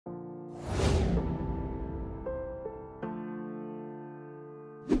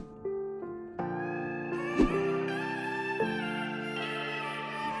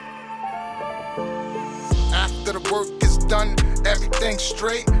work is done, everything's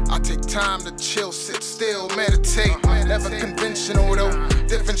straight. I take time to chill, sit still, meditate. Never conventional though,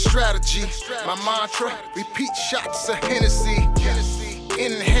 different strategy. My mantra, repeat shots of Hennessy.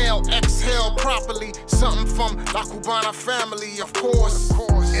 Inhale, exhale properly. Something from La Cubana family, of course.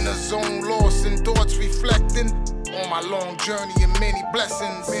 In a zone lost in thoughts reflecting on my long journey and many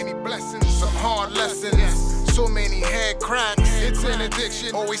blessings. Some hard lessons, so many head cracks. It's an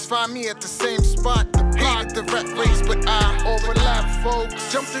addiction. Always find me at the same spot. The plot, the rat race, but I overlap,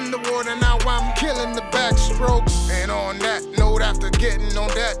 folks. Jumped in the water, now I'm killing the backstrokes. And on that note, after getting on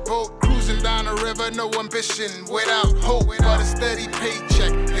that boat, cruising down the river, no ambition, without hope, but a steady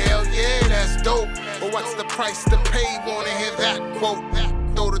paycheck. Hell yeah, that's dope. But what's the price to pay? Wanna hear that quote?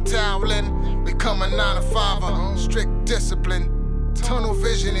 Throw the towel in, become a 9-to-5er. Strict discipline, tunnel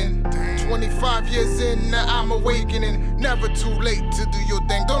visioning. 25 years in, now I'm awakening. Never too late to do your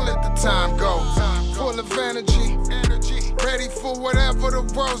thing, don't let the time go. Full of energy, ready for whatever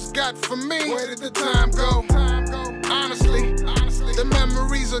the world's got for me. Where did the time go? Honestly, the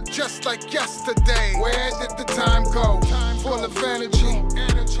memories are just like yesterday. Where did the time go? Full of energy,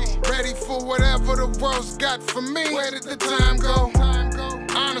 ready for whatever the world's got for me. Where did the time go?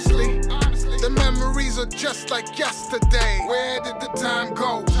 Honestly, the memories are just like yesterday. Where did the time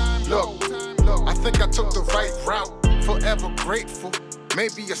go? Look, I think I took the right route. Forever grateful,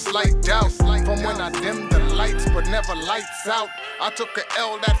 maybe a slight doubt from when I dimmed the lights, but never lights out. I took a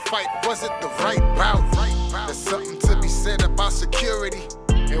L that fight, was it the right route? There's something to be said about security,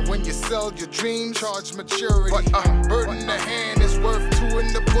 and when you sell your dreams, charge maturity. But a bird in the hand is worth two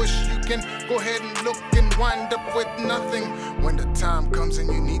in the bush. You can go ahead and look and wind up with nothing. When the time comes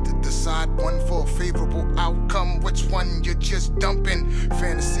and you need to decide one for a favorable outcome, which one you're just dumping?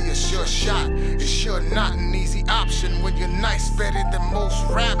 Fantasy is sure shot, it's sure not an easy option when you're nice, better than most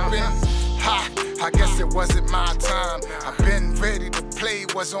rapping. Ha, I guess it wasn't my time. I've been ready to play,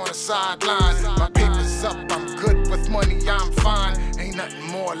 was on the sideline. My paper's up, I'm good with money, I'm fine. Ain't nothing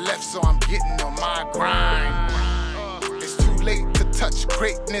more left, so I'm getting on my grind. It's too late to touch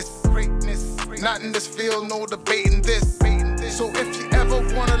greatness. Not in this field, no debating this. So if you ever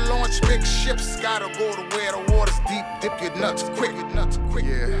wanna launch big ships, gotta go to where the water's deep. Dip your nuts quick.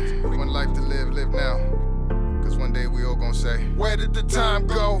 Yeah, one life to live, live now. Cause one day we all gonna say, where did the time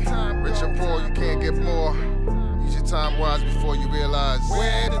go? Rich or poor, you can't get more. Use your time wise before you realize,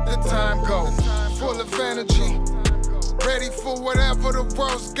 where did the time go? Full of energy, ready for whatever the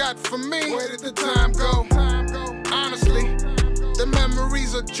world's got for me. Where did the time go? Honestly, the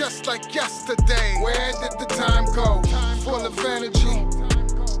memories are just like yesterday. Where did the time go? Full of energy,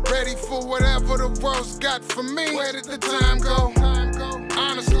 ready for whatever the world's got for me. Where did the time go?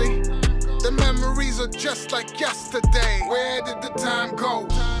 Honestly, the memories are just like yesterday. Where did the time go?